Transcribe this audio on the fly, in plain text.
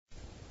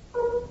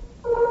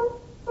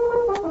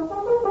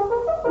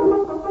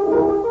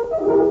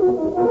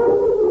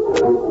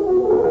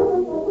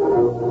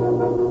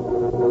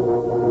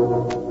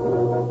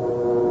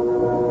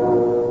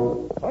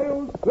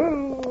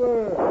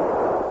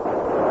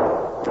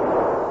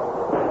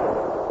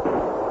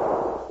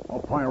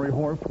fiery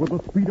horse with the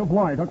speed of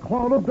light, a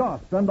cloud of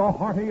dust, and a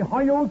hearty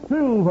Hi-Yo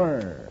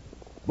Silver,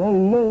 the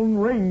Lone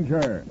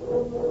Ranger.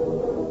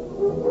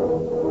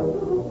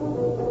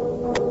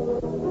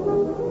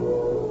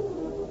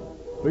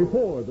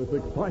 Before this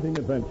exciting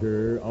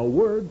adventure, a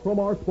word from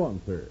our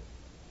sponsor.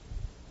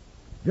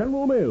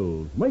 General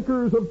Mills,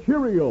 makers of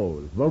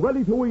Cheerios, the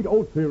ready-to-eat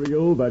oat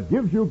cereal that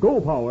gives you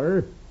go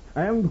power,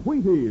 and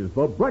Wheaties,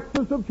 the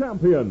breakfast of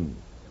champions,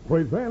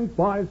 present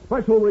by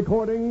special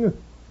recording,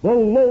 The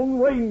Lone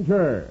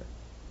Ranger.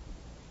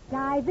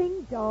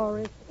 Diving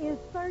Doris is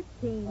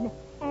 13,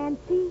 and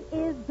she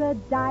is the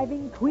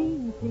diving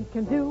queen. She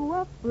can do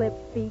a flip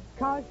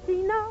because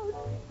she knows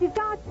she's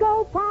got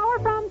go power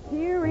from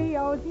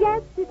Cheerios.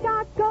 Yes, she's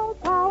got go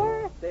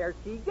power. There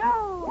she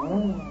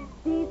goes.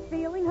 She's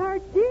feeling her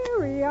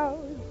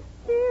Cheerios,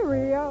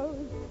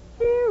 Cheerios,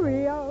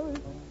 Cheerios.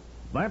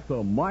 That's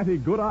a mighty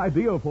good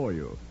idea for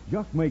you.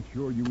 Just make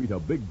sure you eat a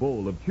big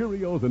bowl of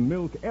Cheerios and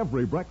milk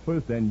every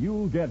breakfast, and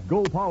you'll get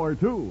go power,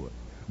 too.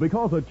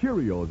 Because a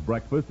Cheerios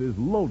breakfast is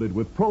loaded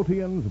with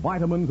proteins,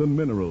 vitamins, and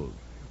minerals.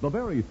 The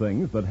very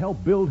things that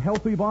help build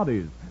healthy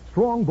bodies,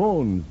 strong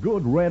bones,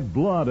 good red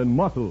blood, and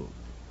muscles.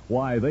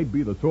 Why, they'd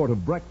be the sort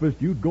of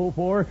breakfast you'd go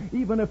for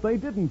even if they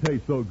didn't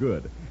taste so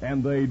good.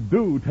 And they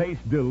do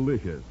taste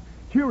delicious.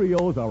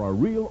 Cheerios are a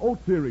real oat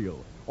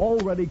cereal,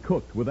 already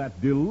cooked with that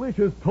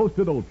delicious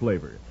toasted oat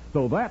flavor.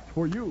 So that's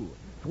for you.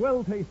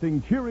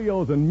 Swell-tasting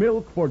Cheerios and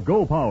milk for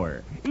go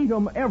power. Eat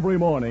them every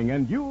morning,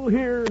 and you'll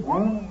hear...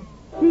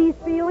 She's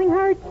feeling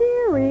her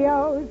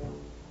Cheerios.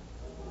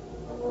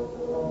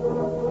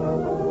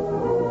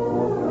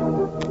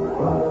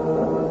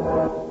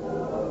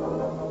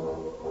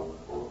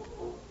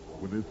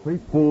 With his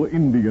faithful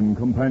Indian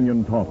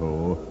companion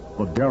Tonto,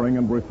 the daring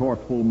and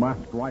resourceful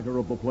masked rider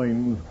of the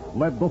plains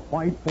led the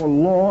fight for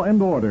law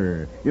and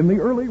order in the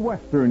early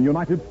western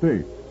United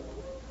States.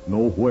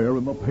 Nowhere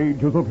in the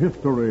pages of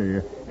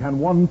history can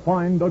one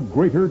find a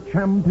greater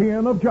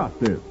champion of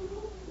justice.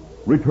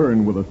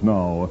 Return with us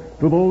now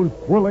to those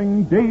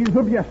thrilling days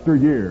of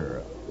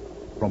yesteryear.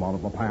 From out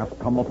of the past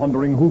come the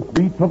thundering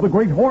hoofbeats of the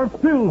great horse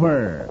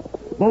Silver.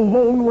 The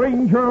Lone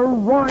Ranger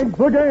rides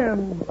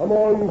again. Come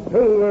on,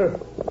 Silver.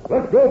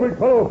 Let's go, big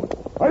fellow.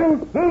 I'll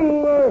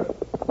Silver.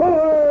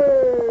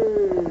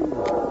 Hooray!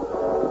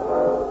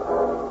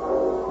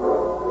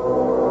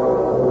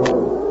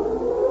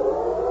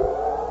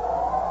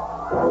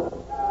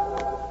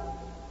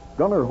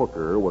 Gunner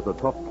Hooker was a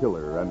tough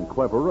killer and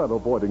clever at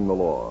avoiding the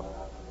law.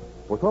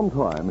 For some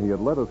time, he had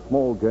led a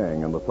small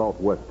gang in the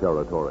Southwest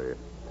Territory,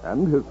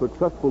 and his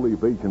successful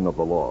evasion of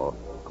the law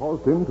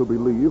caused him to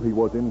believe he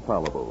was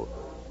infallible.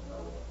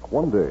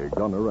 One day,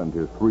 Gunner and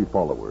his 3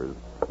 followers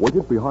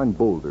waited behind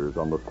boulders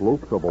on the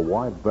slopes of a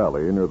wide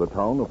valley near the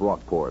town of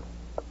Rockport.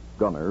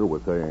 Gunner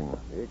was saying,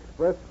 "The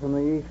express from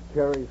the east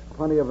carries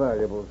plenty of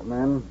valuables,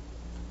 men.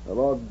 The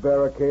log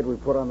barricade we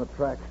put on the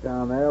tracks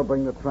down there will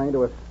bring the train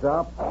to a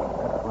stop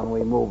when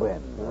we move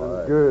in."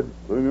 Good.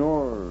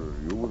 Senor,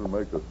 you wouldn't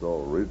make us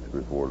all rich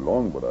before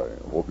long, but I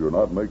hope you're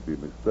not making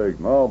the mistake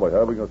now by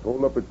having us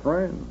hold up a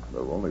train.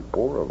 There are only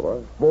 4 of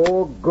us.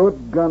 4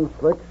 good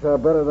gunslicks are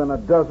better than a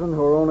dozen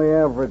who are only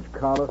average,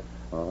 Carlos.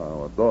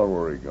 Well, don't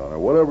worry, Gunner.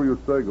 Whatever you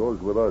say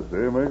goes with us,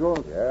 eh, amigo?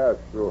 Yeah,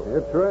 sure.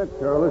 That's right,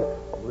 Carlos.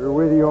 We're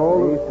with you all.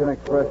 The Eastern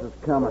Express is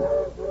coming.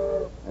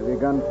 Have your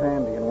guns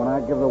handy, and when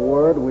I give the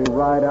word, we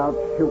ride out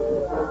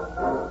shooting.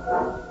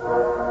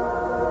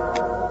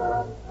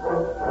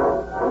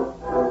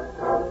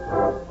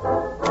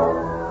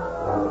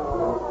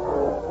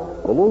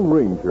 The Lone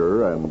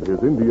Ranger and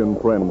his Indian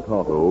friend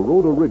Tonto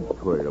rode a ridge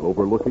trail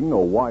overlooking a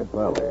wide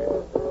valley.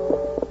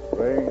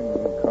 Train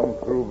come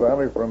through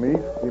valley from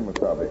east,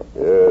 Kimasabi.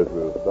 Yes,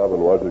 we'll stop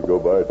and watch it go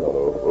by,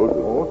 Tonto.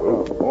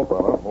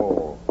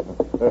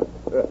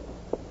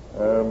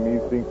 Me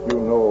think you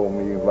know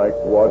me like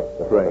watch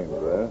trains,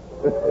 eh?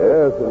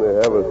 Yes, and they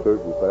have a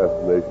certain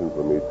fascination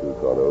for me, too,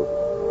 Tonto.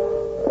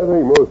 I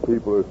think most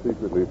people are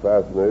secretly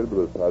fascinated by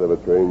the sight of a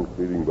train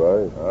speeding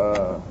by.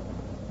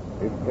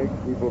 It takes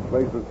people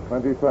places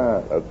plenty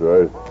fast. That's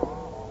right.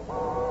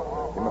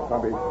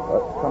 Kimasabi,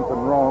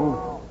 something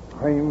wrong.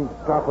 Train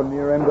stopping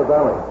near end of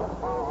valley.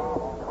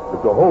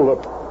 It's a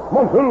holdup. Come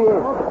on,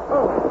 Silver.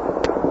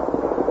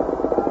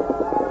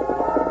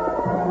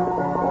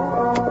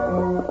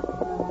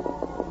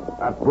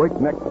 At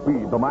breakneck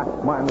speed, the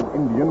masked man and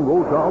Indian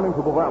rode down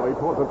into the valley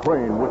toward the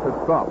train, which had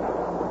stopped.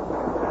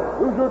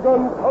 Use your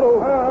gun,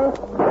 Tonto.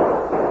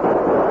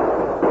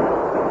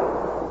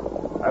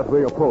 As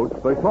they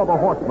approached, they saw the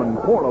horsemen,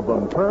 4 of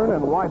them, turn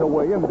and ride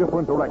away in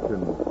different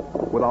directions.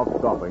 Without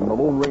stopping, the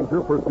Lone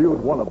Ranger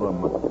pursued one of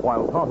them,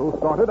 while Tonto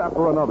started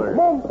after another.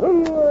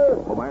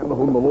 The man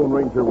whom the Lone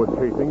Ranger was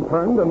chasing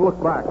turned and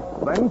looked back,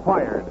 then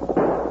fired.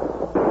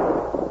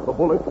 The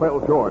bullets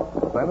fell short.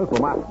 Then, as the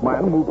masked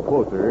man moved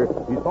closer,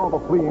 he saw the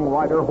fleeing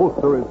rider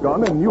holster his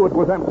gun and knew it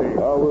was empty.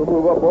 Now we'll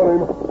move up on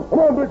him. Come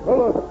on, big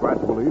fella.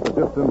 Gradually, the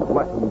distance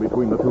lessened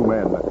between the 2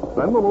 men.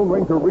 Then the Lone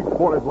Ranger reached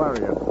for his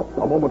lariat.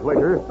 A moment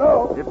later,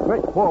 it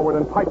snaked forward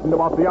and tightened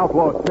about the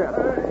outlaw's chest.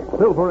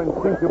 Silver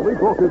instinctively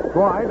broke his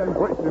stride and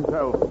braced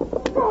himself.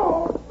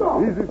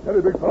 Easy,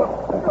 steady, big fella.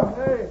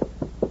 Hey,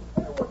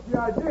 what's the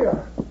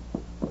idea?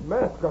 A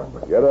mask on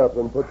me. Get up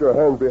and put your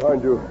hands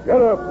behind you.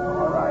 Get up.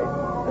 All right.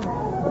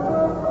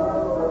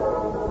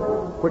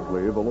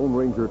 Quickly, the Lone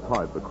Ranger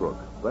tied the crook,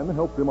 then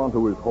helped him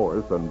onto his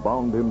horse and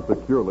bound him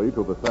securely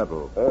to the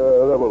saddle.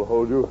 That will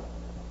hold you.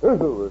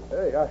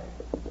 Hey,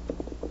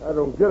 I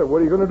don't get it.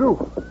 What are you going to do?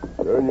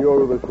 Turn you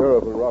over to the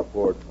sheriff in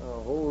Rockport.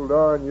 Now, hold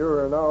on.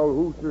 You're an owl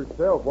hoot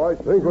yourself. Why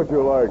Think what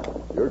you like.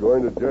 You're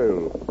going to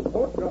jail.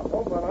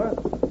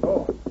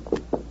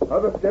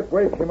 Other step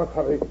away,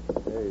 Kimakari.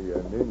 Hey,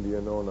 an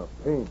Indian on a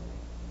paint.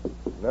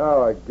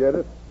 Now I get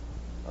it.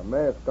 A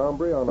masked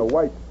hombre on a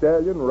white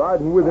stallion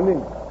riding with an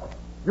Indian.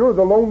 You're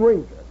the Lone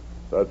Ranger.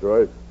 That's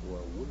right.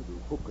 Well, what do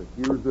Hooker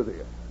hears of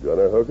this?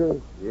 Gunner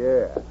Hooker?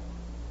 Yeah.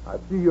 I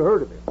see you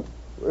heard of him.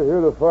 We're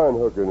here to find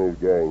Hooker and his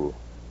gang.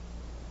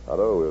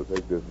 Otto, we'll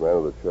take this man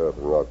to the sheriff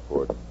in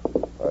Rockport.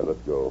 All right,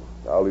 let's go.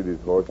 I'll lead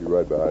his horse. You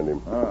ride behind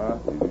him.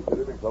 Easy,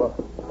 steady, big fella.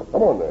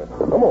 Come on there.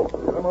 Come on.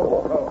 Come on.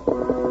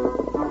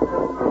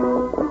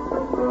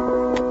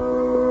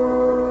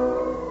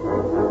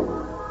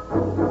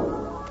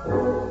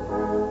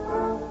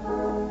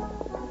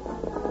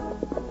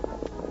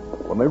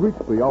 When they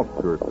reached the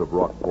outskirts of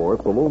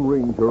Rockport, the Lone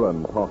Ranger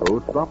and Tonto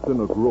stopped in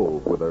a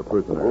grove with their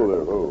prisoner.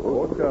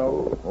 Oh, there.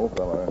 Oh,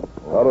 fella.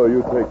 Otto,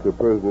 you take the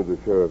prisoner to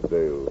Sheriff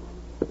Dale.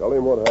 Tell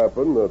him what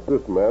happened, that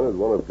this man is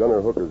one of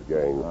Gunner Hooker's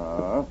gang.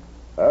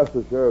 Ask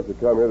the sheriff to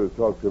come here to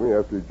talk to me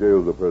after he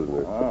jails the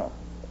prisoner.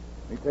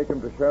 Me take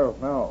him to sheriff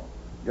now.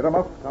 Get him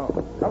up.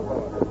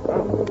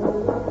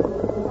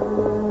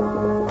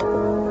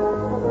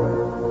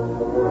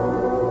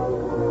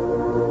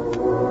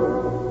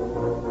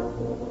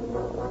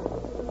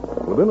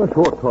 Within a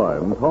short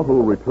time,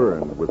 Tonto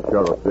returned with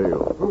Sheriff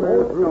Dale.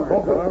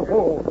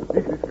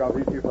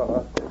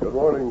 Good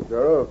morning,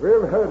 Sheriff.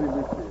 Well, howdy,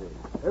 mister.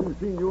 Haven't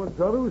seen you and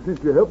Tonto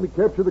since you helped me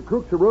capture the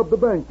crooks who robbed the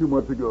bank 2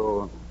 months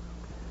ago.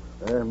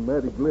 I'm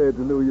mighty glad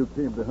to know you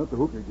came to hunt the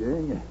Hooker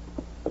gang.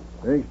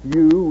 Thanks to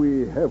you,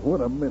 we have one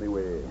of them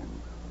anyway.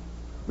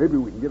 Maybe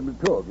we can get him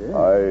to talk, eh?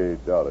 I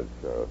doubt it,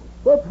 Sheriff.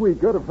 But we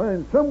got to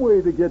find some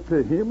way to get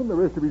to him and the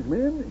rest of his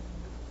men.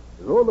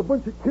 They're all a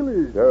bunch of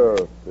killers.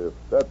 Sheriff, if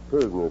that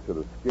prisoner should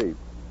escape,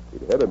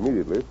 he'd head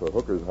immediately for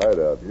Hooker's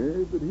hideout.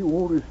 Yeah, but he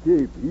won't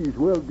escape. He's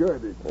well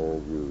guarded.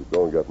 You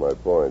don't get my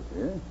point.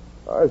 Yeah?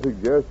 I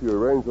suggest you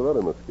arrange to let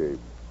him escape.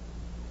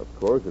 Of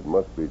course, it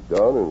must be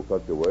done in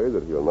such a way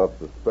that he'll not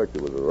suspect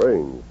it was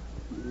arranged.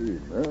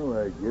 Now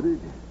I get it.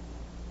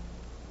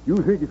 You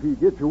think if he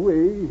gets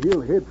away,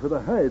 he'll head for the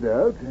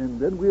hideout, and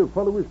then we'll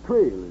follow his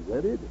trail. Is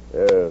that it?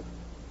 Yes.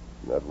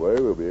 That way,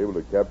 we'll be able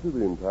to capture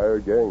the entire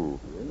gang.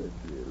 Well,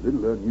 it's a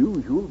little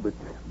unusual, but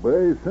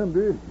by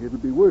thunder, it'll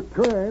be worth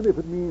trying if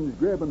it means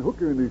grabbing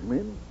Hooker and his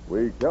men.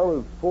 We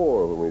counted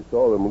 4 when we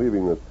saw them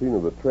leaving the scene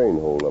of the train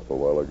hold-up a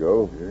while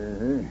ago.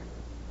 Uh-huh.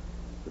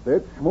 But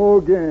that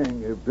small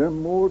gang have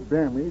done more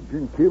damage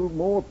and killed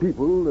more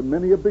people than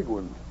many a big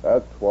one.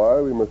 That's why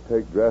we must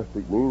take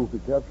drastic means to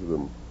capture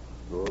them.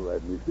 All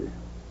right, mister.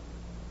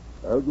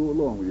 I'll go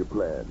along with your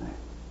plan.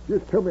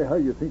 Just tell me how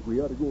you think we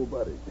ought to go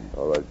about it.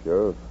 All right,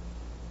 Sheriff.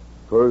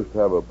 First,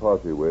 have a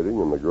posse waiting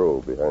in the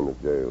grove behind the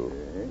jail.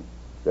 Uh-huh.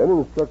 Then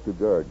instruct the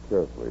guard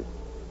carefully.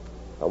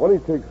 Now, when he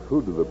takes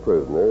food to the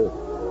prisoner,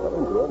 tell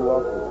him to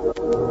unlock the...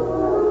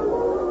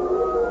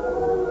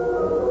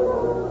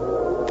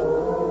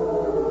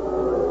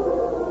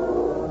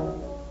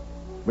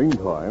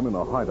 Meantime, in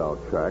a hideout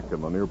shack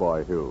in the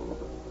nearby hills,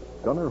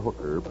 Gunner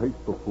Hooker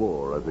paced the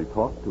floor as he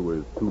talked to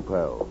his 2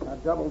 pals. I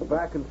doubled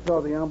back and saw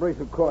the hombres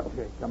who caught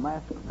Jake, a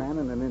masked man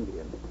and an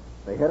Indian.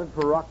 They headed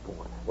for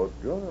Rockport. But,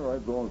 Gunner, I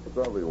don't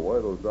savvy why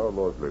those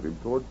outlaws led him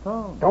toward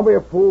town. Don't be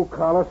a fool,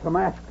 Carlos. The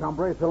masked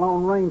hombre is the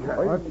Lone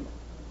Ranger.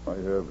 I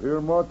have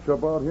heard much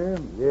about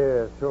him.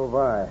 Yeah, so have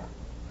I.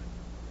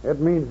 That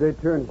means they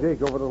turned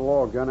Jake over to the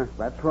law, Gunner.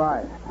 That's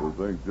right. You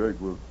think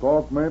Jake was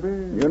caught, maybe?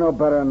 You know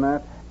better than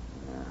that.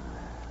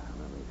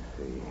 Let me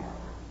see.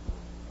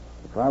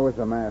 If I was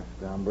a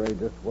masked hombre,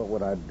 just what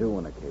would I do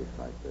in a case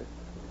like this?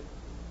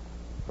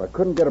 If I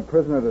couldn't get a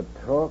prisoner to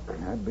talk,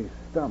 I'd be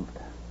stumped.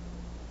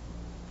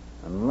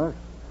 Unless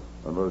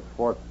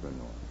what,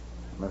 senor?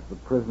 Unless the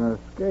prisoner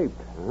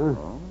escaped. Huh?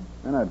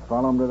 Then I'd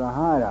follow him to the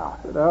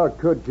hideout. But how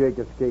could Jake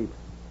escape?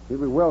 He'll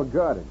be well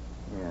guarded.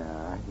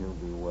 Yeah, he'll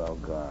be well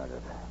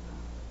guarded.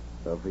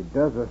 So if he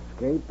does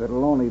escape,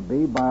 it'll only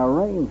be by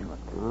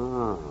arrangement.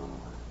 Ah.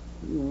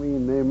 You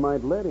mean they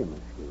might let him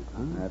escape,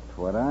 huh? That's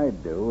what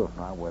I'd do if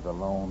I were the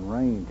Lone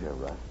Ranger,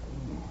 Rusty.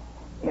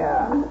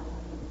 Yeah.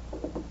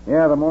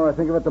 Yeah, the more I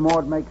think of it, the more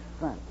it makes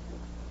sense.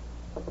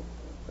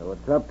 So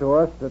it's up to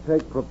us to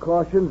take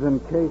precautions in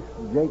case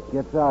Jake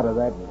gets out of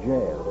that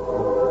jail.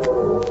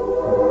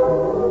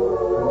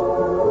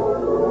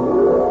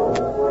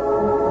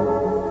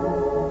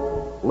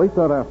 Late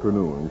that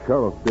afternoon,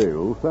 Sheriff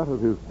Dale sat at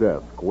his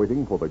desk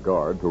waiting for the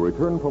guard to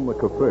return from the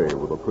cafe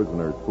with the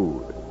prisoner's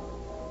food.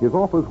 His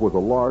office was a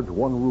large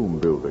one-room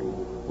building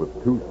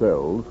with 2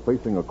 cells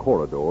facing a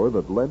corridor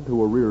that led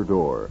to a rear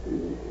door.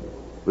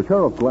 The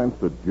sheriff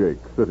glanced at Jake,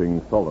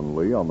 sitting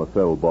sullenly on the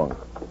cell bunk.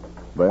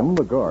 Then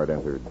the guard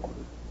entered.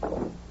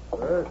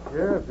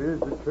 Sheriff, here's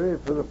the tray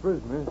for the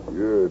prisoner.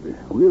 Good.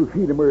 We'll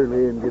feed him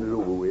early and get it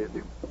over with.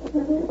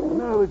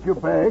 Now that you're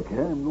back,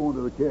 I'm going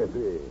to the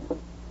cafe.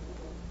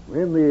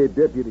 When the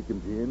deputy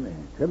comes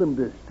in, tell him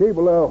to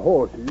stable our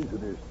horses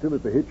that are still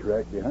at the hitch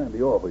rack behind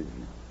the office.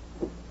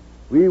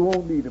 We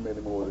won't need them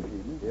anymore this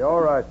evening. Yeah,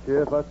 all right,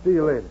 Sheriff. I'll see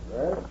you later.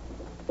 Right?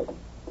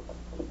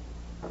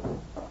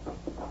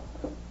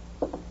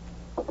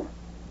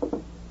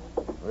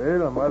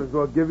 Well, I might as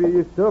well give you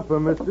your supper,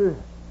 mister.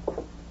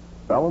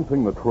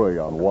 Balancing the tray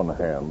on one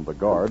hand, the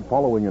guard,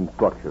 following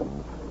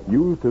instructions,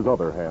 used his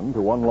other hand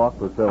to unlock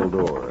the cell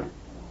door.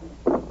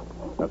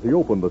 As he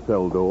opened the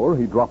cell door,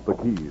 he dropped the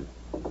keys.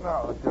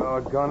 Oh,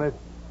 doggone it.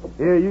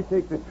 Here, you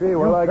take the tray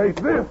while I take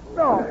get... this.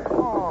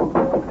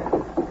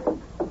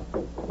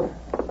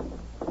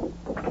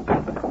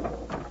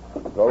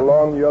 So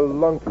long, you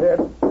lunkhead.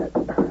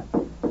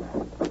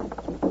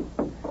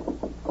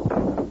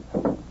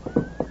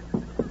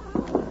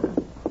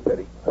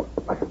 Steady.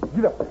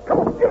 Get up. Come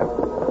on, get up.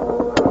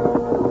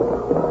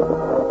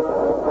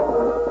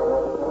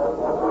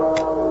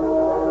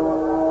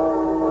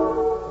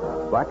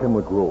 Back in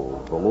the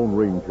grove, the Lone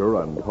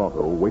Ranger and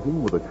Tonto,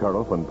 waiting with the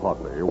sheriff and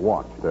Potley,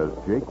 watched as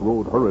Jake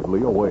rode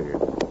hurriedly away.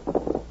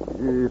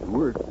 It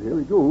worked. Here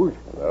he goes.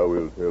 Now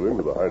we'll tail him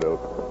to the hideout.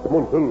 Come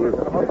on, Silver.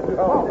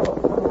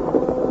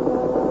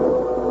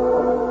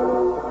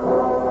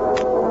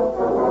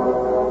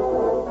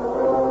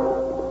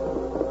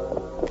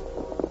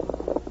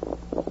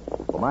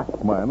 The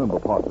masked man and the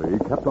posse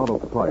kept out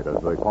of sight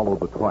as they followed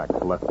the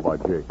tracks left by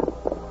Jake.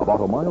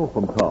 About a mile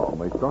from town,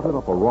 they started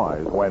up a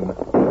rise when...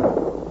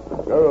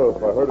 Sheriff,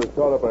 I heard a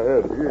shot up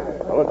ahead.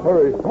 Now let's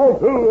hurry. Come on,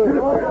 Silver.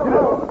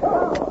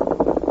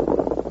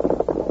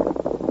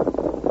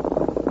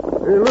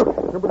 Hey, look.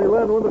 Somebody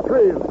landed on the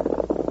trail.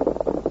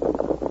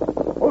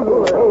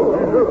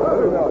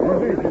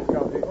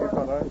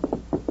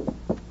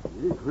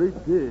 It's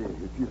right there.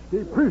 It's your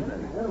state prisoner.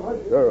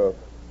 Sheriff,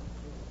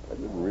 I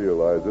didn't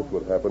realize this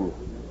would happen.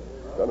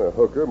 Gunner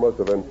Hooker must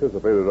have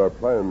anticipated our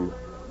plan.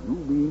 You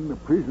mean the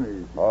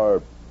prisoners?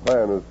 Our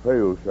plan has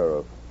failed,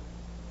 Sheriff.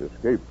 The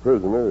escaped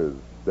prisoner is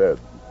dead.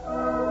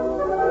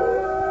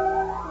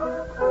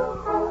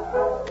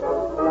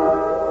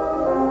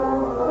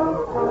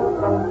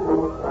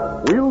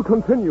 We'll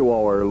continue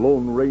our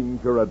Lone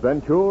Ranger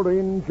adventure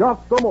in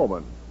just a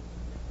moment.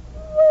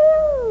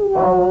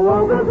 All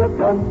over the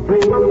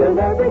country in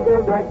every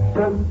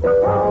direction,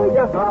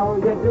 how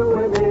you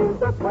doing is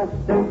the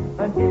question.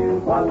 And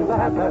here's what the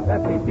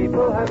happy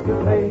people have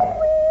to say.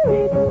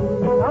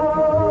 Eating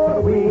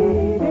our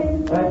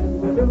Wheaties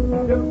and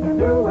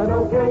doing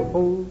okay.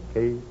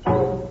 Okay.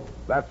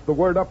 That's the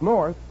word up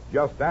north.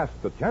 Just ask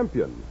the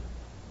champions.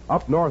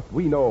 Up north,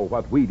 we know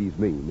what Wheaties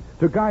mean.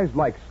 To guys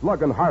like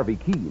Slug and Harvey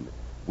Keene,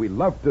 we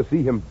love to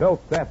see him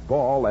belt that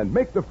ball and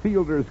make the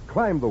fielders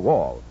climb the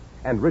wall.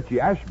 And Richie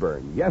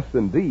Ashburn, yes,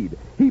 indeed,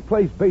 he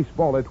plays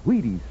baseball at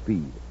Wheaties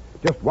speed.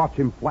 Just watch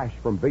him flash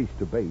from base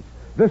to base.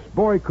 This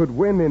boy could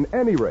win in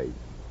any race.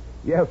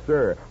 Yes,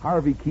 sir,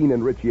 Harvey Keene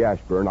and Richie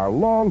Ashburn are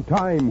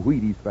longtime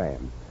Wheaties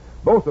fans.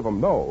 Both of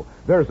them know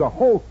there's a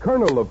whole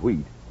kernel of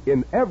wheat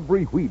in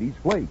every Wheaties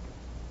flake.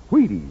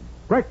 Wheaties,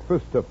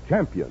 breakfast of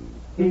champions.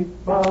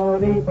 Keep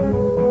on eating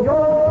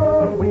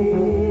your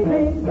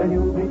Wheaties and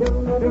you'll be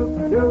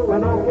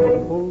doing okay.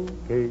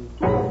 Okay.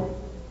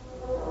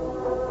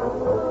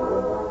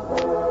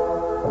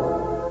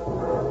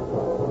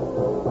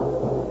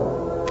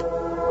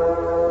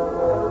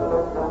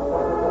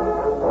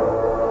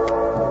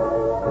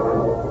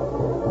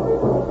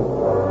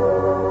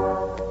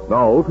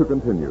 Now to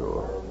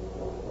continue.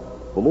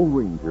 The Lone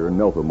Ranger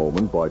knelt a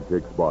moment by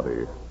Jake's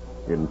body,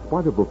 in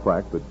spite of the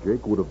fact that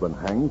Jake would have been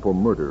hanged for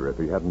murder if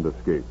he hadn't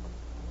escaped.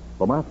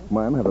 The masked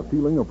man had a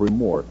feeling of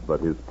remorse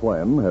that his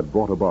plan had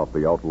brought about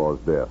the outlaw's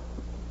death.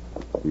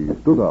 He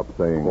stood up,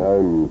 saying,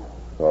 I'm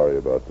sorry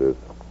about this.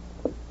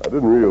 I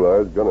didn't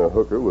realize Gunner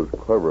Hooker was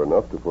clever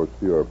enough to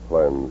foresee our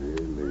plans.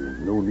 Well, there's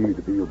no need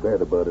to feel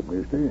bad about it,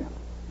 mister.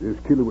 This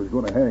killer was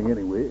going to hang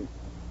anyway.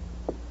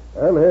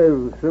 I'll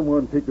have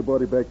someone take the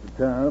body back to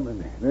town,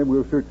 and then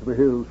we'll search the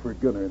hills for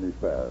Gunner and his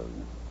pals.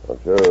 Now,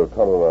 Sheriff,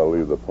 Tonto and I'll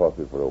leave the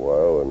posse for a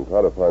while and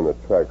try to find the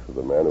tracks of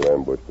the man who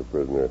ambushed the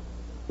prisoner.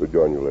 We'll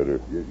join you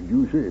later. Yes,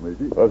 you say,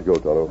 mister. Let's go,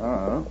 Tonto.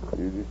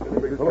 Easy,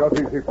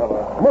 steady, easy,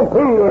 fella. Come on,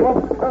 Silver.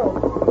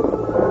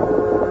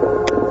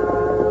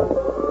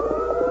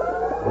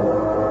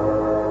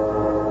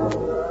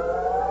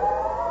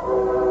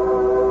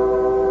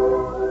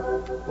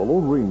 The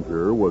Lone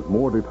Ranger was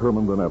more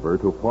determined than ever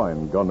to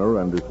find Gunner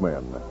and his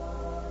men.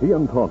 He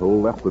and Tonto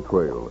left the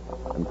trail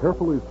and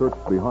carefully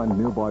searched behind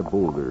nearby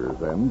boulders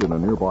and in a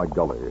nearby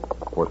gully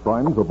for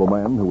signs of the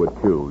man who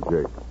had killed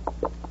Jake.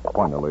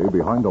 Finally,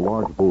 behind a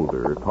large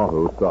boulder,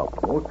 Tonto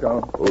stopped. Don't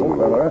count. Oh,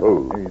 fella.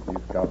 Easy,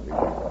 counting.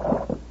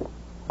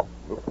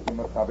 Look,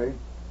 Kimasabi.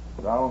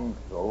 Down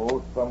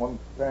so someone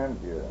stand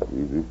here.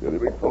 Easy, steady,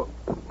 big fella.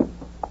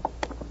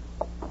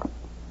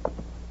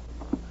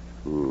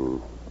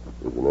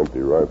 is an empty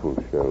rifle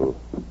shell.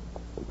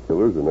 The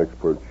killer's an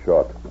expert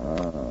shot.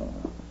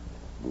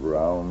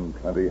 Ground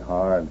plenty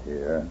hard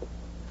here.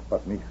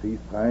 But me see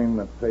sign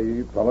that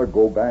say feller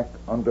go back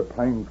under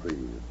pine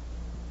trees.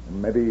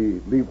 And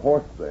maybe leave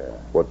horse there.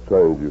 What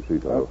signs you see,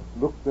 Tonto?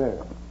 Look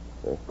there.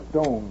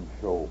 Stones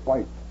show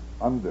white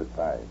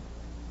underside.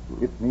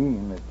 It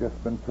mean it's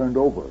just been turned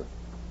over.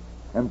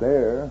 And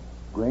there,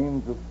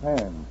 grains of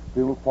sand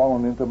still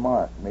fallen into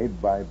mark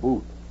made by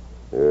boot.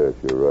 Yes,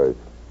 you're right.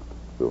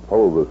 So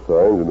follow the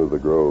signs into the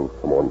grove.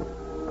 Come on.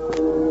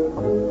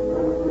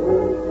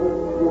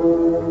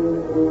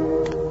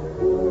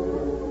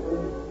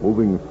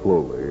 Moving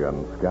slowly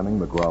and scanning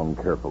the ground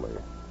carefully,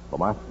 the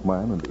masked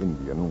man and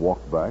Indian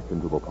walked back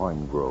into the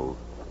pine grove.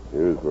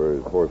 Here's where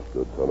his horse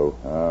stood,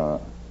 Tonto.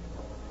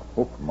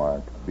 Hoof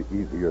marks be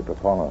easier to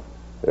follow.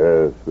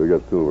 Yes, we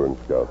got Silver and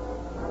Scout.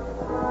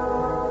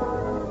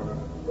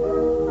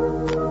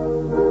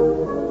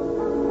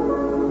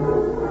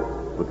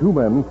 The two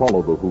men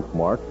followed the hoof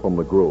marks from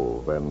the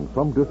grove and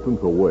some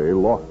distance away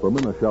lost them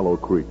in a shallow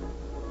creek.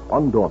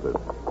 Undaunted,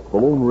 the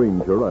Lone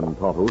Ranger and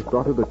Tonto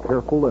started a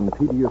careful and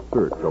tedious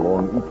search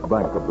along each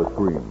bank of the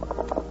stream,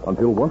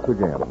 until once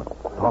again,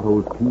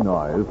 Tonto's keen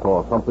eyes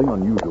saw something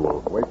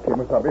unusual. Wait,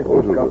 Kimasabi.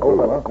 What is it?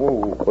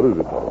 What is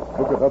it?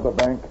 Look at the other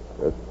bank.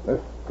 Yes?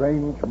 There's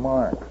strange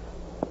marks.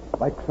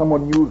 Like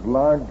someone used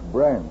large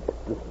branch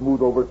to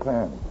smooth over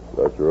sand.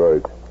 That's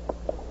right.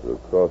 We'll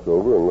cross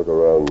over and look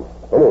around.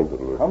 Come on,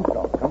 Fiddler. Come,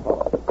 Scout. Come, fella.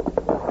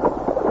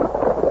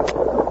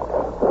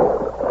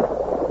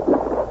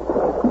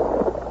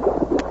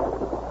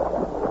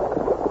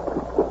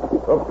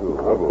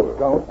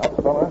 Scout, up,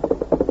 fella.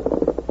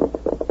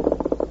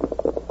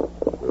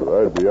 We'll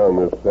ride beyond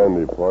this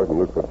sandy part and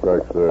look for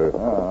tracks there.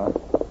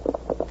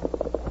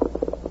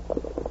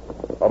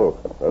 Otto,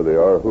 there they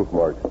are, hoof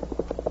marks.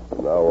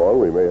 From now on,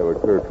 we may have a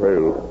clear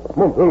trail.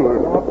 Come on, Fiddler.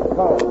 Come up,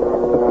 Scout.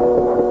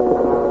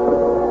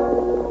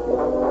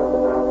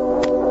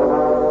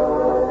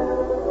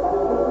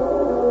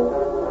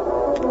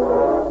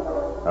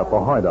 At the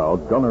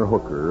hideout, Gunner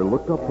Hooker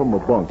looked up from the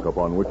bunk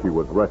upon which he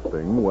was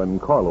resting when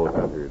Carlos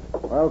entered.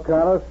 Well,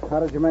 Carlos, how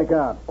did you make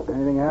out?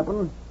 Anything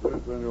happen?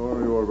 Yes,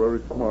 senor, you are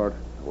very smart.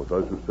 What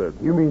I should said.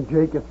 You mean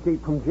Jake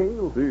escaped from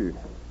jail? See,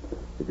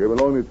 he came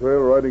along the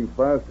trail riding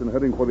fast and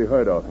heading for the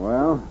hideout.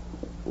 Well?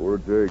 Poor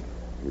Jake.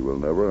 He will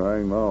never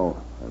hang now.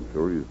 I'm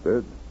sure he's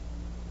dead.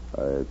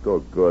 I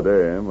took good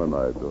aim, and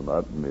I do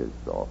not miss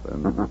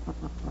often.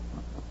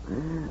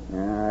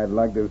 Yeah, I'd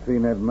like to have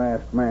seen that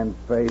masked man's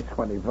face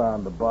when he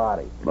found the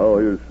body. Now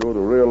you sure to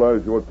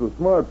realize you were too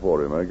smart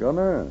for him, eh,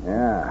 Gunner?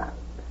 Yeah.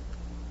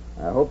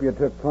 I hope you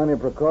took plenty of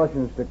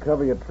precautions to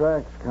cover your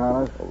tracks,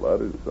 Carlos. Well,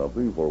 that is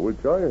something for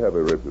which I have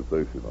a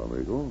reputation,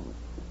 amigo.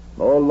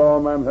 No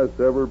lawman has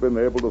ever been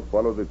able to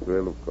follow the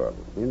trail of Carlos.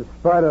 In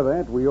spite of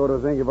that, we ought to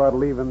think about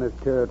leaving this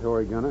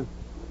territory, Gunner.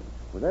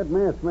 With that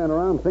masked man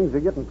around, things are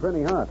getting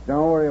pretty hot.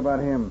 Don't worry about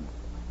him.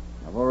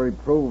 I've already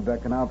proved I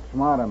can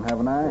outsmart him,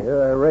 haven't I? Yeah,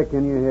 I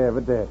reckon you have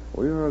at that.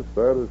 We are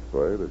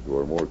satisfied that you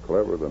are more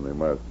clever than the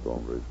masked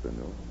hombre,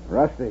 senor.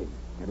 Rusty,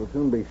 it'll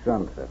soon be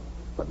sunset.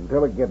 But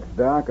until it gets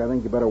dark, I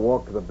think you better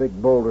walk to the big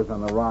boulders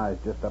on the rise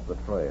just up the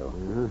trail.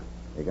 Uh-huh.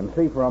 You can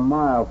see for a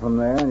mile from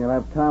there, and you'll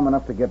have time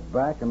enough to get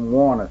back and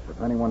warn us if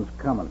anyone's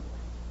coming.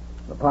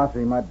 The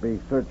posse might be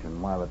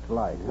searching while it's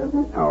light.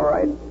 All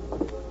right.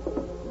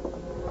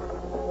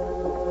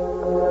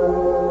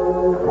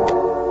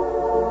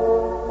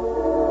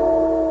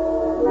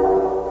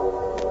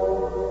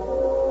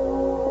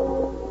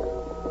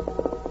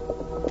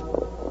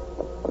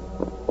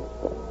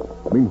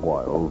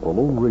 Meanwhile, the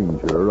Lone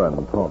Ranger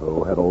and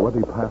Tonto had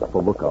already passed the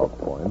lookout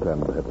point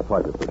and had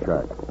sighted the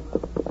shack.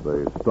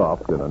 They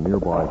stopped in a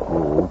nearby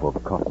grove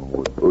of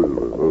cottonwoods.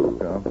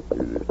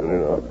 Easy, steady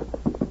now.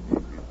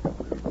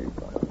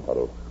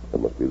 Otto, that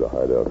must be the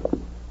hideout.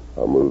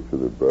 I'll move through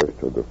the brush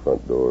toward the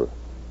front door.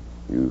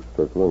 You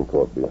circle and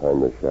come up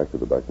behind the shack to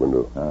the back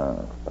window.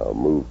 I'll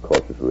move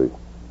cautiously.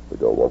 We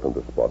don't want them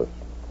to spot us.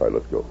 All right,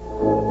 let's go.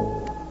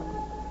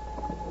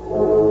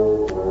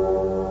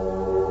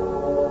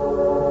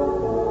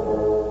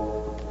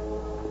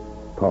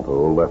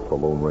 Tonto left the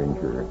Lone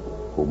Ranger,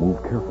 who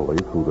moved carefully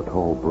through the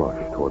tall brush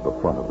toward the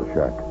front of the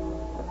shack.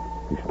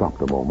 He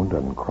stopped a moment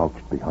and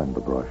crouched behind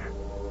the brush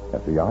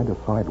as he eyed a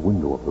side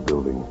window of the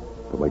building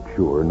to make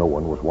sure no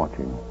one was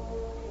watching.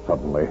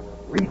 Suddenly...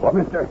 Reach,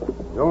 mister.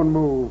 Don't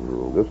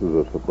move. This is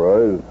a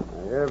surprise.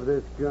 I have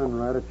this gun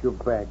right at your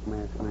back,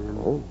 masked man.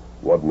 Oh,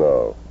 what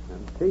now?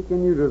 I'm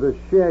taking you to the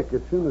shack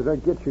as soon as I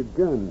get your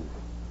guns.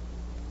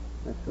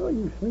 I saw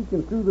you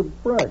sneaking through the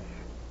brush.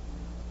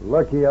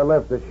 Lucky I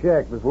left the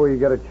shack before you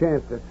got a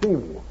chance to see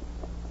me.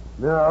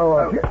 Now,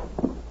 I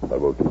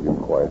will keep him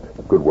quiet.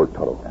 Good work,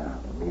 Tonto.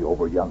 Me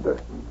over yonder.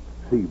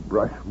 See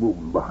brush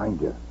moving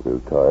behind you. We'll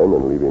tie him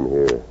and leave him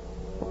here.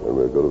 Then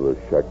we'll go to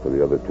the shack for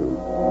the other two.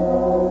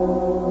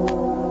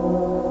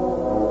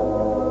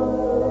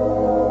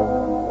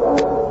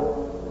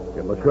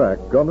 In the track,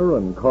 Gunner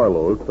and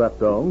Carlos sat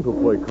down to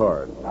play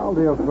cards. I'll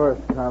deal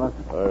first, Carlos.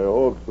 I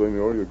hope,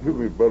 senor, you give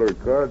me better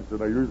cards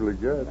than I usually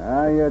get.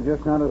 You're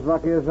just not as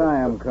lucky as I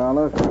am,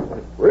 Carlos.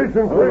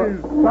 Racing,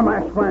 please. The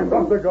masked man.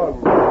 Drop the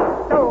gun.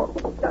 Oh,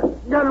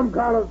 get him,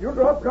 Carlos. You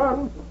drop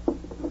guns.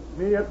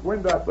 Me at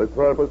window. They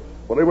trap us,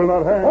 but they will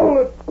not hang. Hold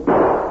it.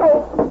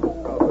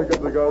 I'll pick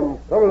up the guns.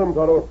 Cover them,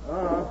 Tonto.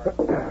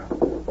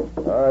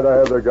 All right, I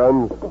have their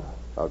guns.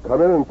 I'll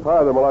come in and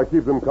tie them while I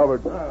keep them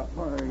covered.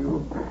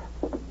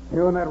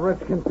 You and that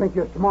redskin think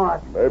you're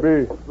smart.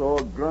 Maybe. So,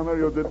 Gunner,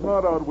 you did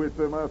not outwit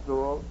them after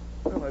all.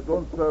 And I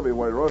don't savvy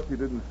why Rusty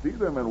didn't see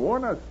them and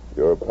warn us.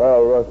 Your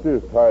pal Rusty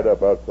is tied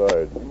up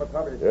outside.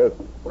 Yes.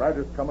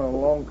 Riders coming on a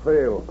long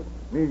trail.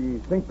 Me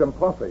think them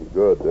posse.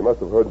 Good. They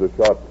must have heard the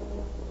shot.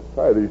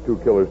 Tie these two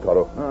killers,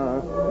 Tonto.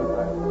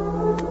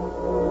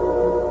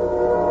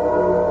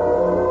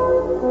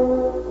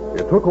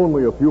 It took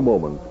only a few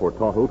moments for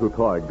Tonto to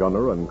tie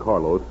Gunner and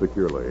Carlos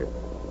securely.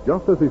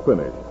 Just as he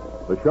finished,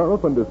 the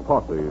sheriff and his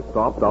posse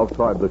stopped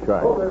outside the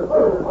shack.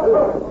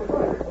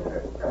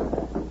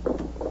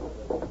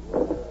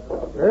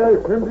 Hey,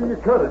 Pimsy, you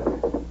cut it.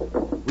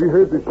 We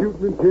heard the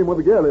shooting and came on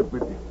the gallop,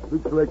 but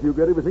looks like you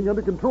got everything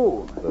under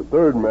control. The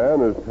third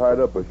man is tied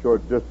up a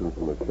short distance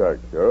from the shack,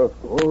 Sheriff.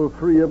 All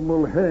three of them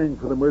will hang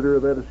for the murder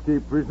of that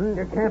escaped prisoner.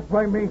 You can't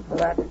blame me for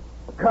that.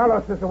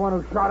 Carlos is the one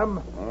who shot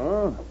him.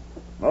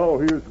 Now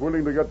he is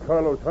willing to get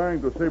Carlos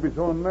hanged to save his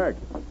own neck.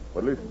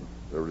 But listen,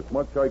 there is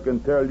much I can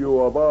tell you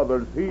of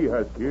others he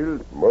has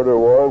killed. Murder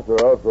warrants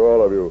are out for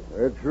all of you.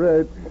 That's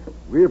right.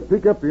 We'll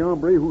pick up the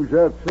hombre who's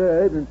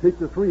outside and take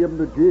the three of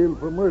them to jail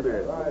for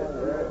murder.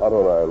 Otto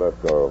and I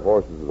left our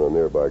horses in a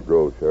nearby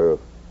grove, Sheriff.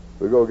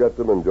 We'll go get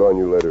them and join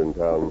you later in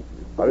town.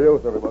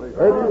 Adios, everybody.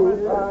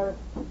 Adios.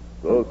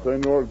 So,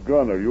 Senor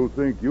Gunner, you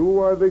think you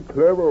are the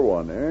clever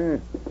one, eh?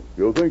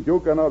 You think you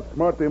can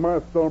outsmart the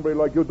masked hombre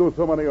like you do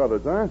so many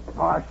others, eh?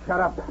 Oh, shut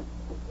up.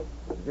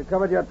 If you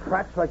covered your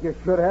tracks like you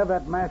should have,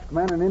 that masked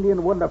man and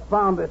Indian wouldn't have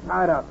found this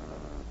hideout.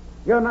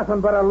 You're nothing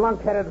but a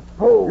lunk-headed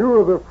fool.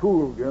 You're the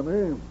fool,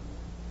 Gunny,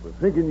 for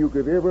thinking you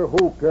could ever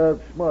hope to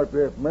outsmart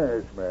that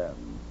masked man.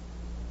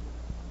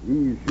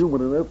 He's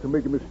human enough to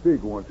make a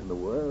mistake once in a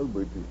while,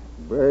 but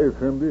by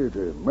thunder,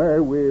 to my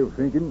way of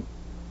thinking,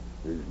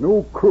 there's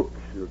no crooks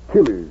or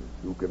killers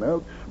who can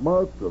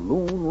outsmart the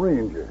Lone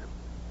Ranger.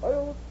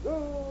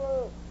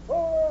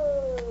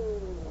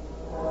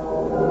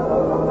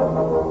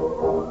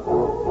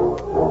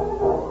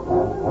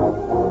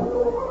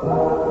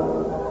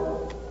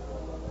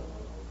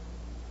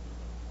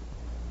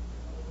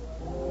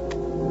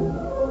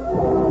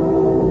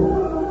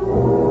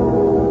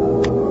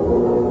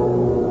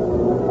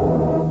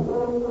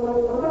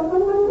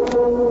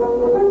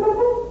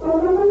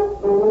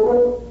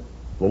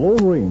 The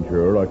Lone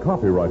Ranger, a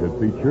copyrighted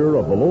feature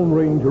of the Lone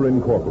Ranger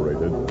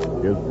Incorporated,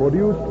 is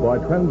produced by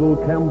Trendle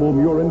Campbell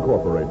Muir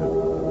Incorporated.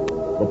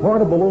 The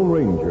part of the Lone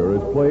Ranger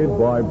is played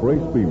by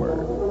Brace Beamer.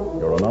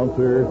 Your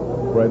announcer,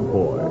 Fred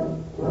Foy.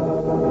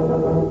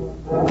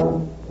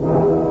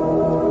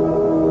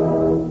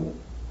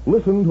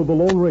 Listen to The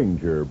Lone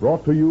Ranger,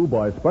 brought to you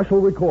by special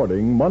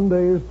recording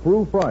Mondays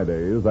through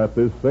Fridays at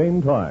this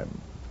same time.